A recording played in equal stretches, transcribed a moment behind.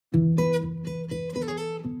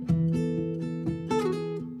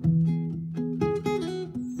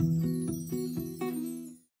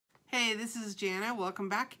Jana. Welcome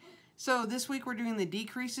back. So this week we're doing the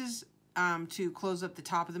decreases to close up the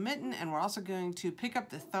top of the mitten, and we're also going to pick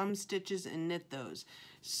up the thumb stitches and knit those.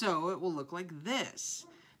 So it will look like this.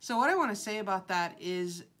 So what I want to say about that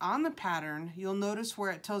is on the pattern, you'll notice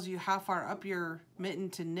where it tells you how far up your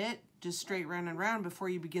mitten to knit, just straight round and round before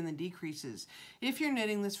you begin the decreases. If you're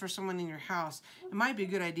knitting this for someone in your house, it might be a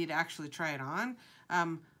good idea to actually try it on.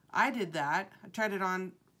 I did that. I tried it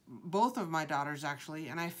on both of my daughters actually,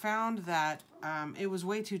 and I found that it was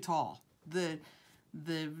way too tall. The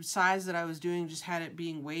size that I was doing just had it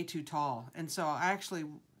being way too tall, and so I actually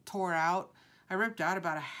I ripped out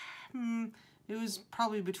about it was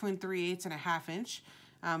probably between 3/8 and a ½ inch,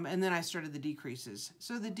 and then I started the decreases.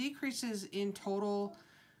 So the decreases in total,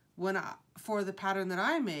 for the pattern that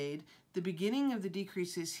I made, the beginning of the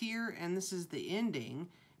decrease is here, and this is the ending,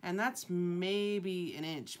 and that's maybe an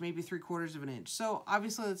inch, maybe 3/4 of an inch. So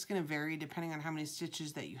obviously it's going to vary depending on how many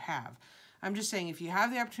stitches that you have. I'm just saying, if you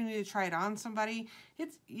have the opportunity to try it on somebody,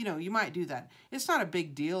 it's, you might do that. It's not a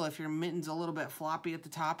big deal if your mitten's a little bit floppy at the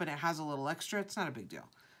top and it has a little extra. It's not a big deal.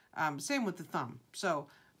 Same with the thumb. So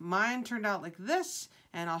mine turned out like this,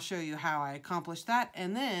 and I'll show you how I accomplished that.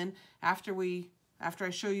 And then after I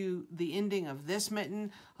show you the ending of this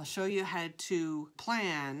mitten, I'll show you how to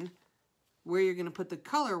plan where you're going to put the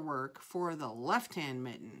color work for the left-hand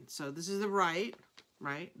mitten. So this is the right?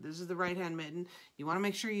 This is the right-hand mitten. You want to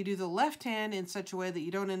make sure you do the left hand in such a way that you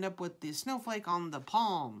don't end up with the snowflake on the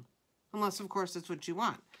palm. Unless, of course, that's what you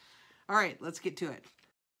want. All right, let's get to it.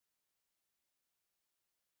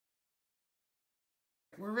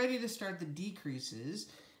 We're ready to start the decreases.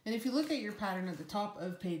 And if you look at your pattern at the top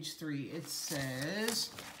of page 3, it says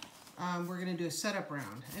we're going to do a setup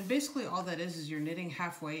round. And basically all that is you're knitting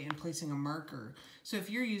halfway and placing a marker. So if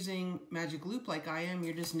you're using magic loop like I am,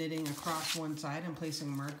 you're just knitting across one side and placing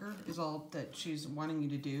a marker is all that she's wanting you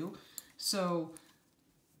to do. So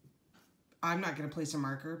I'm not going to place a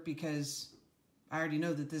marker because I already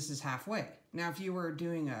know that this is halfway. Now if you were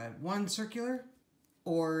doing one circular,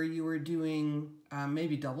 or you were doing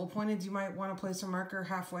maybe double pointed, you might want to place a marker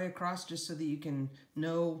halfway across just so that you can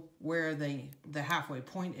know where the halfway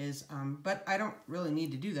point is. But I don't really need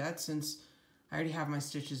to do that since I already have my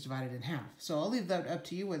stitches divided in half. So I'll leave that up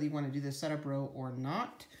to you whether you want to do the setup row or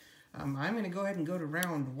not. I'm going to go ahead and go to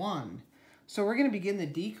round 1. So we're going to begin the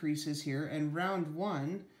decreases here, and round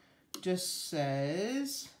 1 just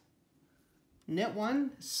says knit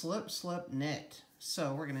 1, slip, slip, knit.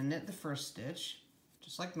 So we're going to knit the first stitch,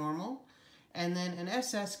 just like normal, and then an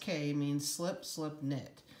SSK means slip, slip,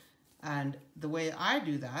 knit. And the way I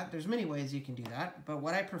do that, there's many ways you can do that, but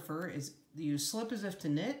what I prefer is you slip as if to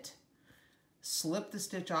knit, slip the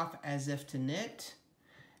stitch off as if to knit,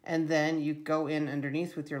 and then you go in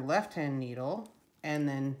underneath with your left hand needle and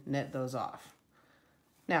then knit those off.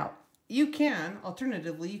 Now, you can,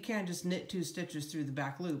 alternatively, you can just knit 2 stitches through the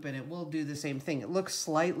back loop and it will do the same thing. It looks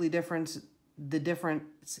slightly different. The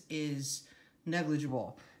difference is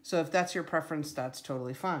negligible. So if that's your preference, that's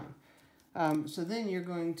totally fine. So then you're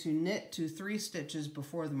going to knit to 3 stitches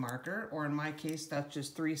before the marker, or in my case, that's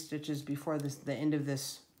just 3 stitches before the end of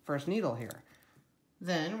this first needle here.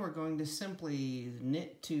 Then we're going to simply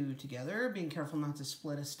knit 2 together, being careful not to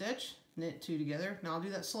split a stitch. Knit 2 together. Now I'll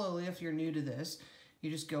do that slowly if you're new to this.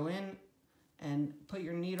 You just go in and put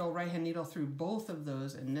your needle, right hand needle, through both of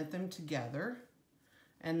those and knit them together,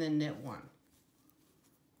 and then knit 1.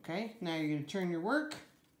 Okay, now you're going to turn your work.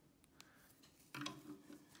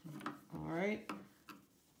 All right.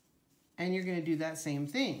 And you're going to do that same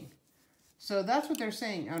thing. So that's what they're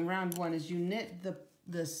saying on round 1 is you knit the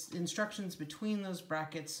instructions between those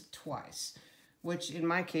brackets twice, which in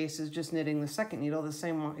my case is just knitting the second needle the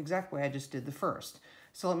same exact way I just did the first.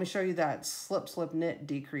 So let me show you that slip, slip, knit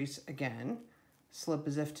decrease again. Slip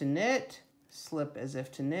as if to knit, slip as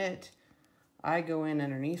if to knit. I go in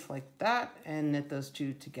underneath like that and knit those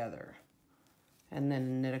 2 together. And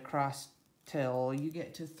then knit across till you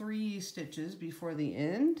get to 3 stitches before the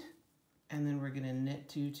end. And then we're going to knit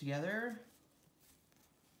 2 together,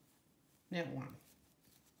 knit 1.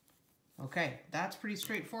 Okay, that's pretty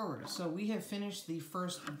straightforward. So we have finished the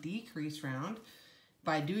first decrease round.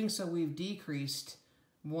 By doing so, we've decreased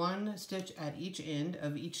 1 stitch at each end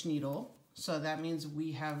of each needle. So that means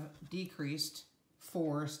we have decreased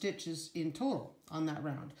 4 stitches in total on that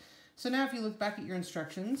round. So now if you look back at your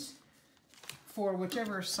instructions, for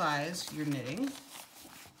whichever size you're knitting,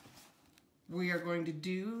 we are going to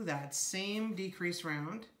do that same decrease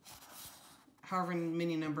round, however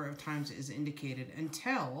many number of times is indicated,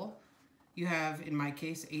 until you have, in my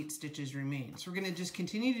case, 8 stitches remain. So we're going to just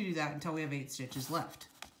continue to do that until we have 8 stitches left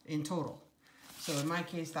in total. So in my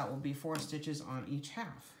case, that will be 4 stitches on each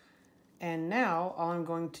half. And now all I'm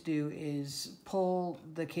going to do is pull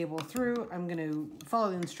the cable through. I'm going to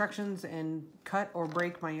follow the instructions and cut or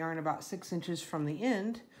break my yarn about 6 inches from the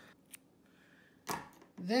end.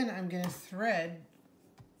 Then I'm going to thread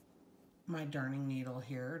my darning needle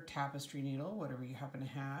here, tapestry needle, whatever you happen to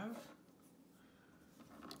have.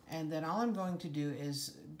 And then all I'm going to do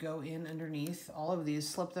is go in underneath all of these,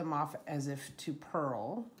 slip them off as if to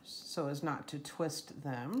purl, so as not to twist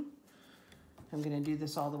them. I'm going to do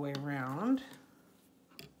this all the way around.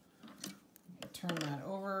 Turn that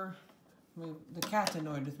over. The cat's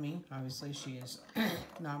annoyed with me. Obviously, she is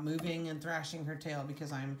not moving and thrashing her tail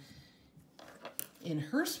because I'm in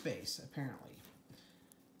her space, apparently.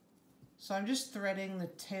 So I'm just threading the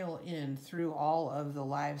tail in through all of the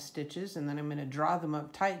live stitches, and then I'm going to draw them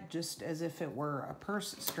up tight just as if it were a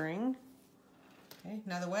purse string. Okay,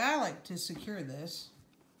 now the way I like to secure this,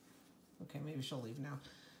 okay, maybe she'll leave now.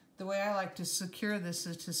 The way I like to secure this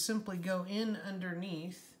is to simply go in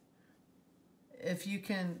underneath. If you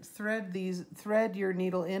can thread your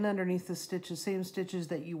needle in underneath the stitches, same stitches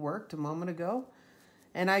that you worked a moment ago.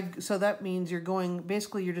 And so that means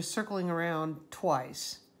basically you're just circling around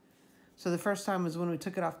twice. So the first time is when we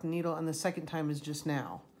took it off the needle, and the second time is just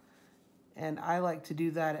now. And I like to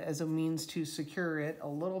do that as a means to secure it a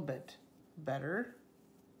little bit better.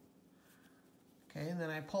 Okay, and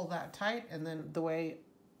then I pull that tight, and then the way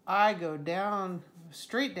I go down,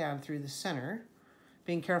 straight down through the center,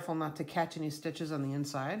 being careful not to catch any stitches on the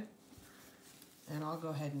inside. And I'll go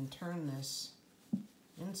ahead and turn this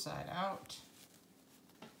inside out.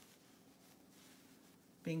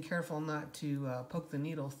 Being careful not to poke the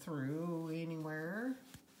needle through anywhere.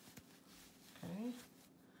 Okay.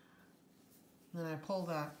 Then I pull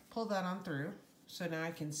that on through, so now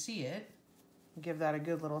I can see it. Give that a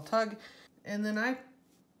good little tug. And then I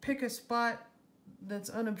pick a spot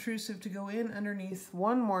that's unobtrusive to go in underneath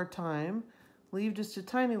one more time. Leave just a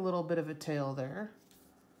tiny little bit of a tail there.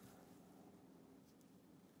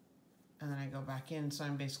 And then I go back in, so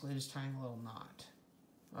I'm basically just tying a little knot.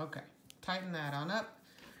 Okay, tighten that on up.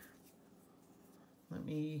 Let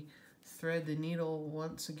me thread the needle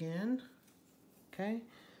once again, okay?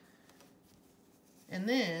 And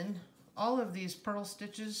then all of these purl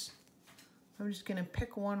stitches, I'm just gonna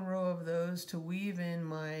pick one row of those to weave in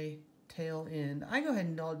my tail end. I go ahead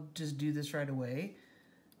and I'll just do this right away.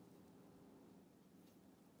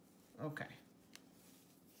 Okay.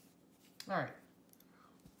 All right.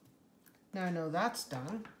 Now I know that's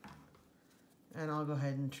done, and I'll go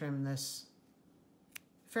ahead and trim this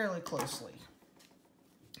fairly closely.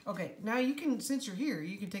 Okay, now you can, since you're here,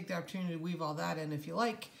 you can take the opportunity to weave all that in if you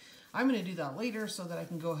like. I'm going to do that later so that I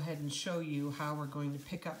can go ahead and show you how we're going to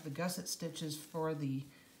pick up the gusset stitches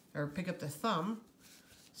or pick up the thumb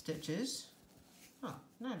stitches. Oh,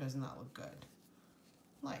 now does not look good.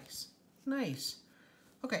 Nice, nice.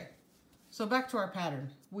 Okay, so back to our pattern.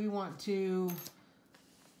 We want to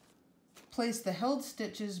place the held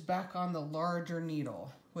stitches back on the larger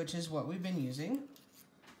needle, which is what we've been using.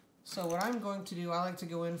 So what I'm going to do, I like to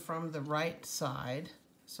go in from the right side.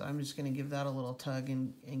 So I'm just going to give that a little tug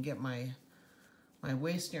and get my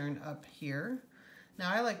waist yarn up here.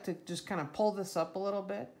 Now I like to just kind of pull this up a little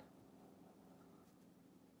bit.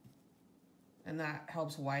 And that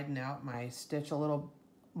helps widen out my stitch a little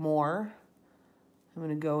more. I'm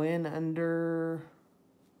going to go in under,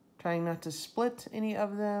 trying not to split any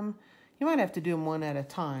of them. You might have to do them one at a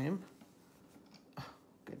time. Oh,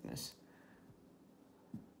 goodness.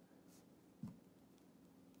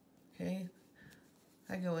 Okay,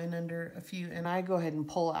 I go in under a few, and I go ahead and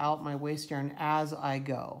pull out my waist yarn as I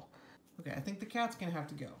go. Okay, I think the cat's gonna have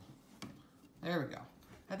to go. There we go.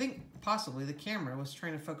 I think possibly the camera was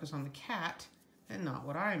trying to focus on the cat and not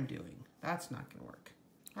what I'm doing. That's not gonna work.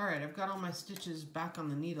 All right, I've got all my stitches back on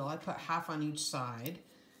the needle. I put half on each side,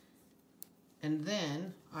 and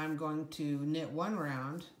then I'm going to knit one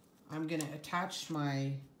round. I'm gonna attach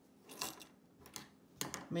my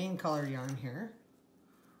main color yarn here.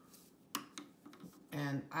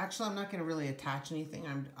 And actually, I'm not going to really attach anything.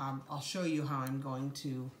 I'll show you how I'm going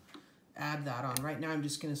to add that on. Right now, I'm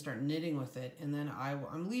just going to start knitting with it, and then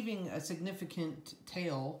I'm leaving a significant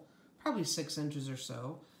tail, probably 6 inches or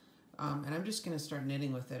so, and I'm just going to start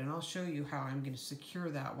knitting with it, and I'll show you how I'm going to secure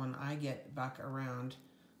that when I get back around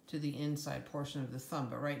to the inside portion of the thumb.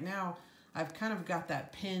 But right now, I've kind of got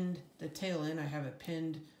that pinned, the tail in. I have it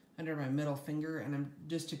pinned under my middle finger, and I'm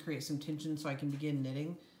just to create some tension so I can begin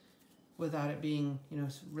knitting without it being, you know,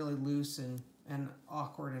 really loose and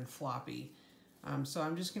awkward and floppy. So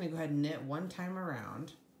I'm just going to go ahead and knit one time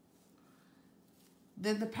around.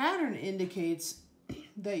 Then the pattern indicates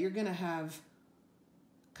that you're going to have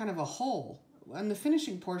kind of a hole on the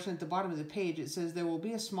finishing portion at the bottom of the page, it says there will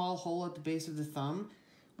be a small hole at the base of the thumb.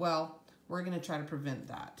 Well, we're going to try to prevent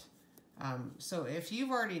that. So if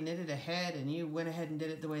you've already knitted ahead and you went ahead and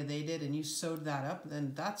did it the way they did and you sewed that up,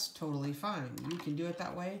 then that's totally fine. You can do it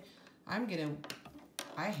that way.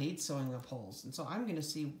 I hate sewing up holes, and so I'm going to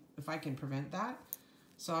see if I can prevent that.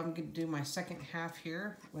 So I'm going to do my second half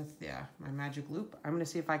here with my magic loop. I'm going to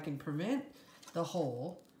see if I can prevent the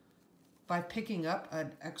hole by picking up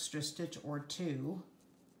an extra stitch or two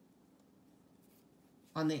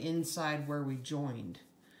on the inside where we joined.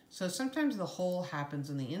 So sometimes the hole happens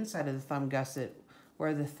on the inside of the thumb gusset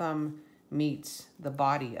where the thumb meets the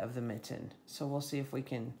body of the mitten. So we'll see if we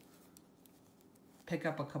can pick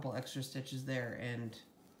up a couple extra stitches there and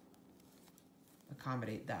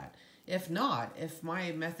accommodate that. If not, if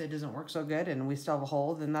my method doesn't work so good and we still have a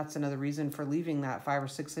hole, then that's another reason for leaving that 5 or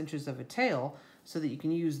 6 inches of a tail so that you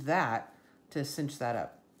can use that to cinch that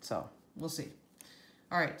up. So we'll see.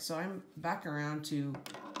 All right, so I'm back around to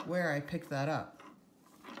where I picked that up.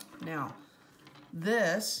 Now,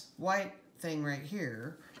 this white thing right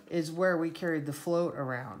here is where we carried the float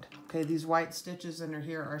around. Okay, these white stitches under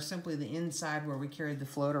here are simply the inside where we carried the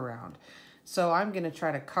float around. So I'm going to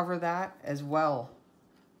try to cover that as well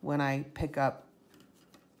when I pick up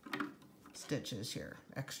stitches here,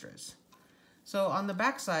 extras. So on the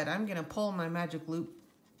back side, I'm going to pull my magic loop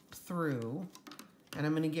through and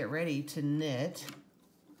I'm going to get ready to knit.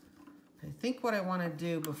 I think what I want to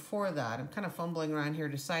do before that, I'm kind of fumbling around here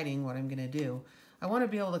deciding what I'm going to do. I want to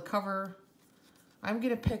be able to cover, I'm going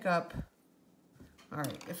to pick up, all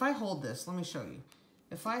right, if I hold this, let me show you.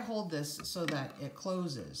 If I hold this so that it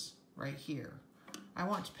closes right here, I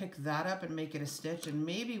want to pick that up and make it a stitch and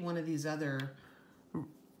maybe one of these other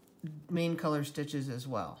main color stitches as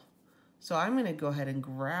well. So I'm going to go ahead and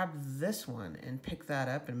grab this one and pick that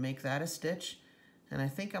up and make that a stitch. And I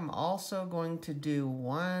think I'm also going to do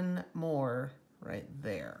one more right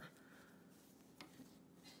there.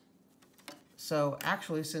 So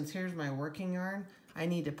actually, since here's my working yarn, I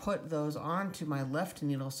need to put those onto my left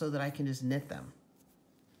needle so that I can just knit them.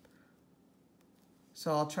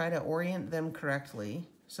 So I'll try to orient them correctly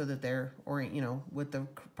so that they're with the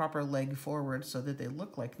proper leg forward so that they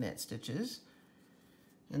look like knit stitches.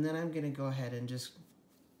 And then I'm going to go ahead and just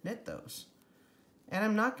knit those. And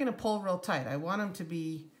I'm not going to pull real tight. I want them to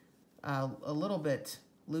be a little bit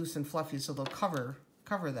loose and fluffy so they'll cover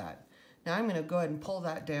that. Now I'm going to go ahead and pull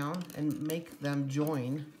that down and make them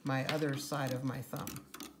join my other side of my thumb.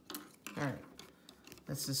 All right.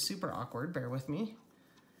 This is super awkward. Bear with me.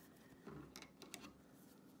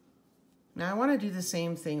 Now I want to do the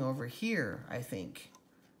same thing over here, I think.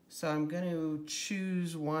 So I'm going to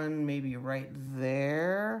choose one maybe right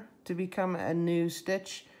there to become a new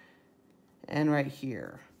stitch and right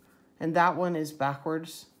here. And that one is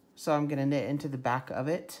backwards, so I'm going to knit into the back of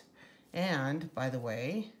it. And by the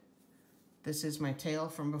way, this is my tail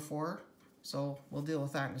from before, so we'll deal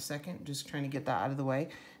with that in a second. Just trying to get that out of the way.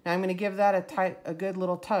 Now I'm going to give that a good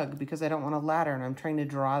little tug because I don't want a ladder and I'm trying to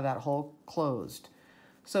draw that hole closed.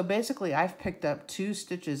 So basically I've picked up 2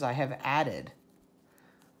 stitches I have added.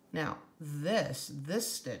 Now this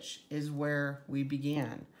stitch is where we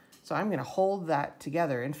began. So I'm going to hold that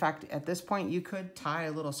together. In fact, at this point you could tie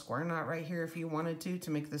a little square knot right here if you wanted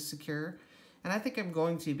to make this secure. And I think I'm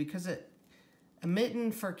going to because a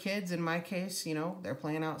mitten for kids, in my case, they're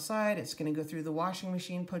playing outside. It's going to go through the washing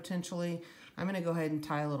machine potentially. I'm going to go ahead and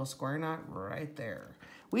tie a little square knot right there.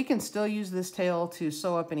 We can still use this tail to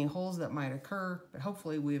sew up any holes that might occur, but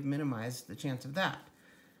hopefully we've minimized the chance of that.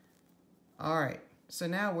 All right, so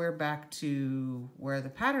now we're back to where the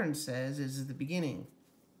pattern says is the beginning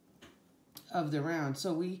of the round.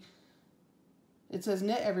 So it says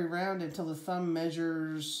knit every round until the thumb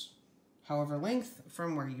measures however length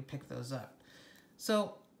from where you pick those up.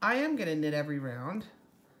 So I am going to knit every round,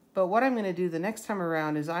 but what I'm going to do the next time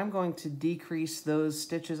around is I'm going to decrease those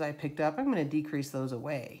stitches I picked up. I'm going to decrease those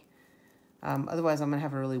away. Otherwise, I'm going to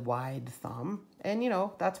have a really wide thumb. And,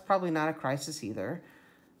 that's probably not a crisis either.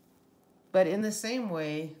 But in the same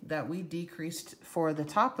way that we decreased for the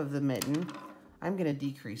top of the mitten, I'm going to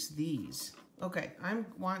decrease these. Okay, I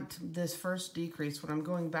want this first decrease, when I'm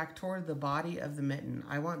going back toward the body of the mitten,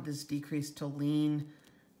 I want this decrease to lean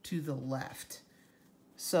to the left.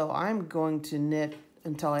 So I'm going to knit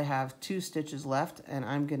until I have 2 stitches left, and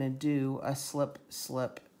I'm going to do a slip,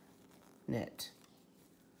 slip, knit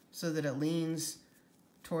so that it leans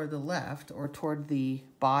toward the left or toward the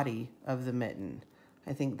body of the mitten.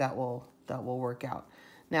 I think that will work out.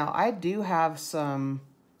 Now I do have some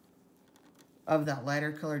of that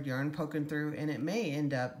lighter colored yarn poking through, and it may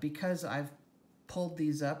end up, because I've pulled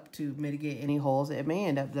these up to mitigate any holes, it may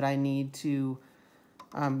end up that I need to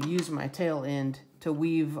use my tail end to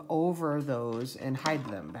weave over those and hide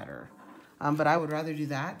them better. But I would rather do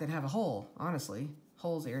that than have a hole, honestly.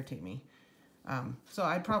 Holes irritate me. So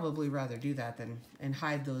I'd probably rather do that and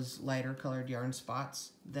hide those lighter colored yarn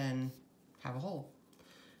spots than have a hole.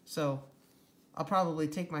 So I'll probably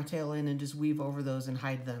take my tail in and just weave over those and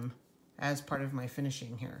hide them as part of my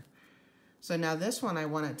finishing here. So now this one, I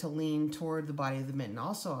want it to lean toward the body of the mitten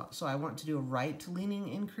also. So I want to do a right leaning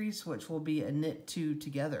increase, which will be a knit 2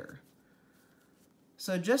 together.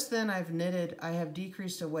 So just then I have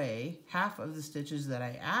decreased away half of the stitches that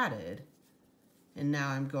I added, and now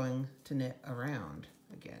I'm going to knit around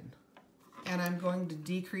again. And I'm going to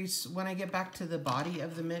decrease, when I get back to the body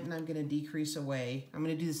of the mitten, I'm going to decrease away. I'm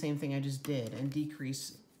going to do the same thing I just did and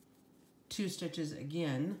decrease 2 stitches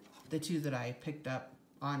again, the 2 that I picked up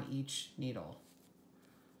on each needle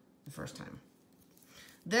the first time.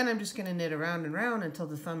 Then I'm just going to knit around and around until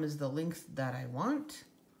the thumb is the length that I want.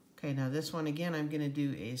 Okay, now this one again, I'm going to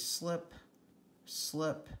do a slip,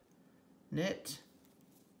 slip, knit.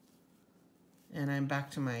 And I'm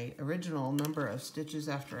back to my original number of stitches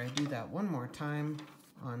after I do that one more time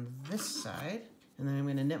on this side. And then I'm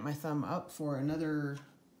going to knit my thumb up for another,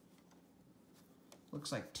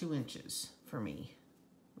 looks like 2 inches for me.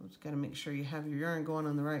 Just got to make sure you have your yarn going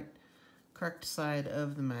on the correct side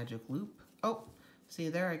of the magic loop. Oh, see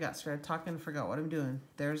there, I got started talking, forgot what I'm doing.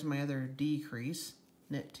 There's my other decrease,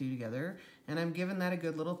 knit 2 together, and I'm giving that a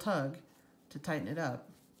good little tug to tighten it up.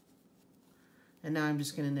 And now I'm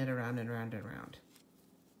just going to knit around and around and around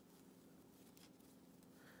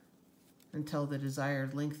until the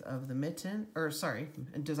desired length of the mitten, or sorry,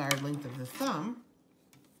 desired length of the thumb.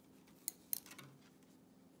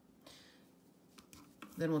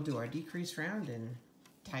 Then we'll do our decrease round and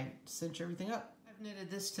cinch everything up. I've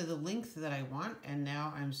knitted this to the length that I want, and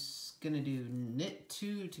now I'm going to do knit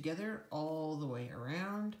 2 together all the way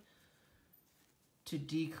around to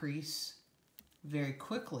decrease very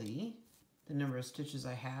quickly the number of stitches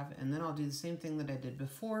I have, and then I'll do the same thing that I did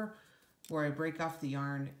before, where I break off the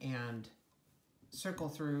yarn and circle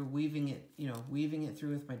through, weaving it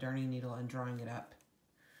through with my darning needle and drawing it up,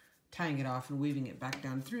 tying it off and weaving it back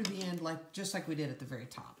down through the end, just like we did at the very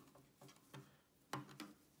top.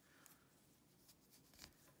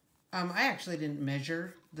 I actually didn't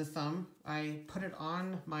measure the thumb. I put it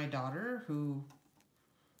on my daughter, who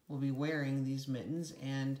will be wearing these mittens,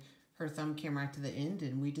 and her thumb came right to the end,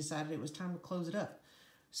 and we decided it was time to close it up.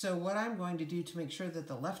 So what I'm going to do to make sure that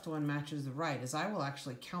the left one matches the right is I will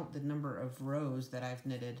actually count the number of rows that I've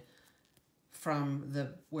knitted from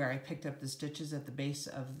where I picked up the stitches at the base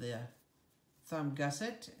of the thumb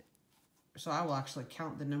gusset. So I will actually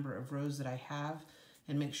count the number of rows that I have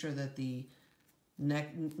and make sure that the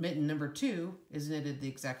mitten number 2 is knitted the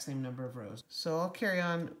exact same number of rows. So I'll carry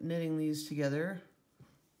on knitting these together.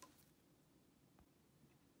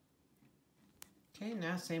 Okay,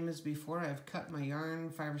 now same as before, I've cut my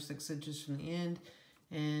yarn 5 or 6 inches from the end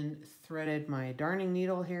and threaded my darning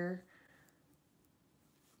needle here.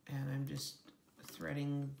 And I'm just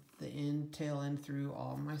threading the tail end through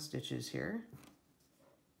all my stitches here.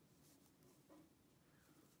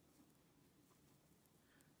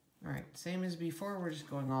 All right, same as before, we're just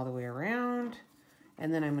going all the way around.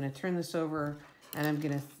 And then I'm going to turn this over, and I'm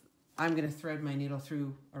going to thread my needle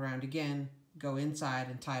through around again, go inside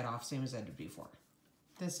and tie it off, same as I did before.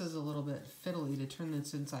 This is a little bit fiddly to turn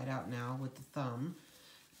this inside out now with the thumb,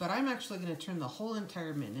 but I'm actually going to turn the whole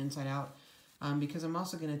entire mitten inside out because I'm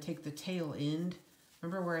also going to take the tail end.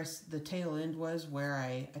 Remember where the tail end was, where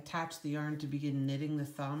I attached the yarn to begin knitting the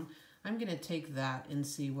thumb? I'm going to take that and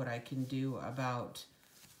see what I can do about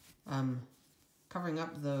covering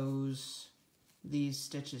up these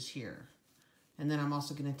stitches here. And then I'm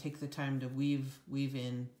also going to take the time to weave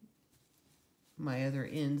in my other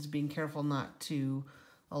ends, being careful not to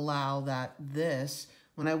allow that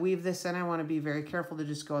when I weave this in, I want to be very careful to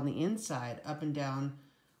just go on the inside, up and down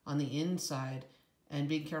on the inside, and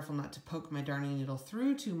being careful not to poke my darning needle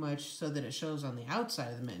through too much so that it shows on the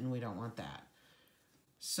outside of the mitten. We don't want that.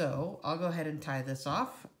 So I'll go ahead and tie this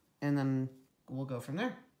off, and then we'll go from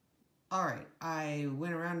there. All right, I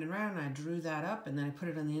went around and around, and I drew that up, and then I put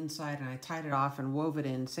it on the inside, and I tied it off and wove it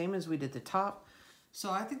in, same as we did the top. So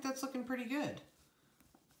I think that's looking pretty good.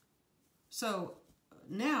 So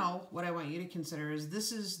now what I want you to consider is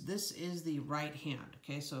this is the right hand,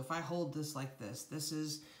 okay? So if I hold this like this, this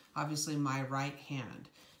is obviously my right hand.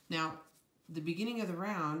 Now, the beginning of the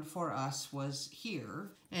round for us was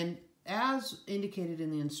here, and as indicated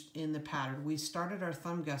in the pattern, we started our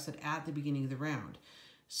thumb gusset at the beginning of the round.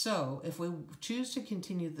 So if we choose to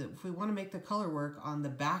continue if we want to make the color work on the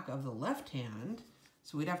back of the left hand,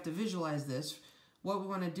 so we'd have to visualize this. What we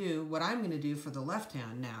want to do, what I'm going to do for the left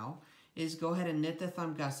hand now, is go ahead and knit the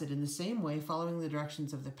thumb gusset in the same way, following the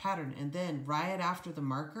directions of the pattern. And then right after the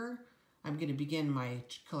marker, I'm going to begin my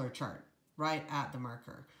color chart, right at the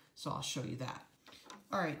marker. So I'll show you that.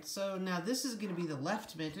 All right, so now this is going to be the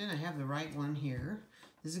left mitten. I have the right one here.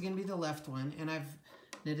 This is going to be the left one, and I've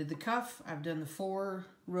knitted the cuff. I've done the 4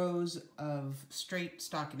 rows of straight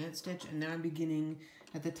stockinette stitch, and now I'm beginning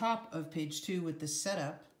at the top of page 2 with the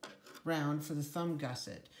setup round for the thumb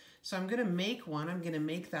gusset. So I'm going to make one. I'm going to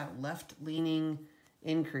make that left leaning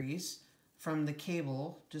increase from the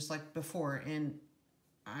cable, just like before, and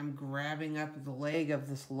I'm grabbing up the leg of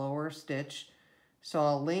this lower stitch. So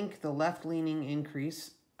I'll link the left leaning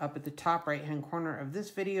increase up at the top right hand corner of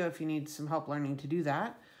this video if you need some help learning to do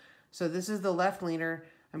that. So this is the left leaner.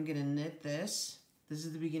 I'm going to knit this. This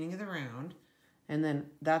is the beginning of the round. And then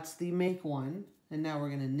that's the make one. And now we're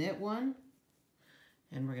going to knit one.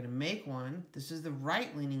 And we're going to make one. This is the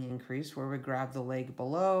right leaning increase where we grab the leg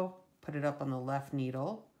below, put it up on the left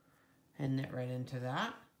needle, and knit right into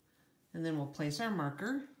that. And then we'll place our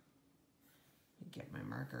marker. Get my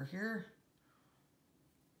marker here.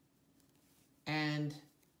 And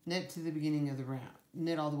knit to the beginning of the round.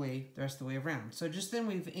 Knit all the way, the rest of the way around. So just then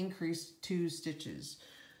we've increased 2 stitches.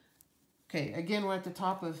 Okay, again, we're at the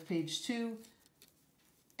top of page 2,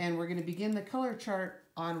 and we're going to begin the color chart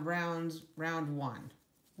on round 1,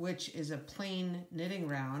 which is a plain knitting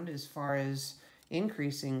round as far as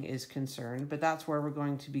increasing is concerned, but that's where we're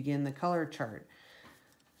going to begin the color chart.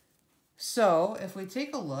 So if we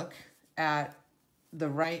take a look at the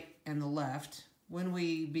right and the left, when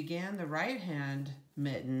we began the right hand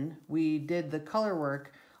mitten, we did the color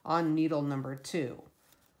work on needle number 2.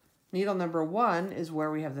 Needle number 1 is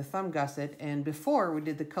where we have the thumb gusset, and before we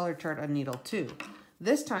did the color chart on needle 2.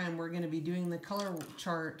 This time we're going to be doing the color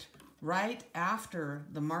chart right after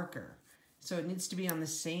the marker. So it needs to be on the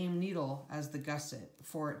same needle as the gusset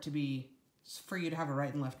for you to have a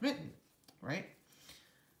right and left mitten, right?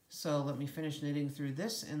 So let me finish knitting through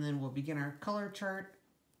this, and then we'll begin our color chart.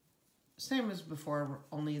 Same as before,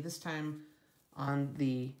 only this time on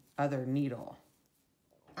the other needle.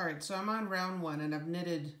 All right, so I'm on round 1, and I've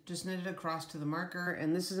just knitted across to the marker,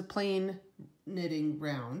 and this is a plain knitting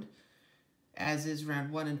round, as is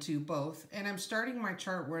round 1 and 2 both. And I'm starting my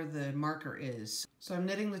chart where the marker is. So I'm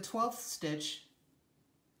knitting the 12th stitch,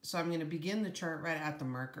 so I'm going to begin the chart right at the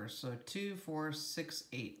marker. So 2, 4, 6,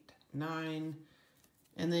 8, 9,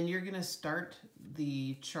 and then you're going to start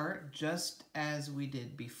the chart just as we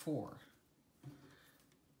did before.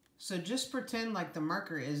 So just pretend like the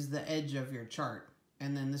marker is the edge of your chart,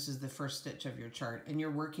 and then this is the first stitch of your chart, and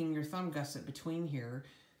you're working your thumb gusset between here,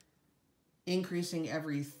 increasing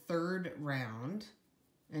every 3rd round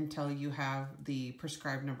until you have the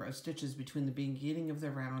prescribed number of stitches between the beginning of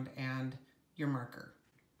the round and your marker.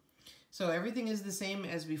 So everything is the same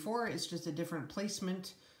as before, it's just a different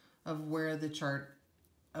placement of where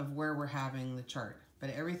we're having the chart,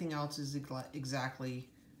 but everything else is exactly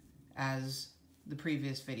as the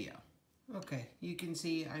previous video. Okay, you can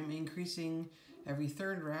see I'm increasing every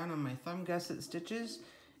 3rd round on my thumb gusset stitches,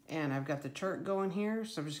 and I've got the chart going here,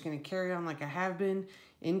 so I'm just going to carry on like I have been,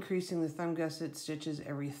 increasing the thumb gusset stitches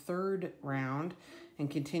every 3rd round and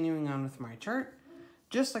continuing on with my chart,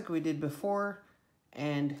 just like we did before.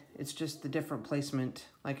 And it's just the different placement,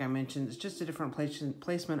 like I mentioned, it's just a different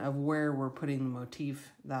placement of where we're putting the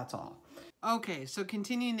motif, that's all. Okay, so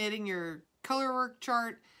continue knitting your color work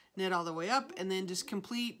chart, knit all the way up, and then just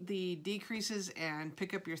complete the decreases and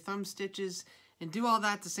pick up your thumb stitches and do all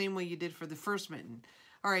that the same way you did for the first mitten.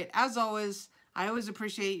 All right, as always, I always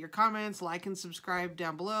appreciate your comments, like and subscribe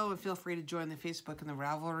down below, and feel free to join the Facebook and the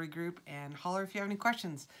Ravelry group and holler if you have any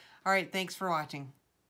questions. All right, thanks for watching.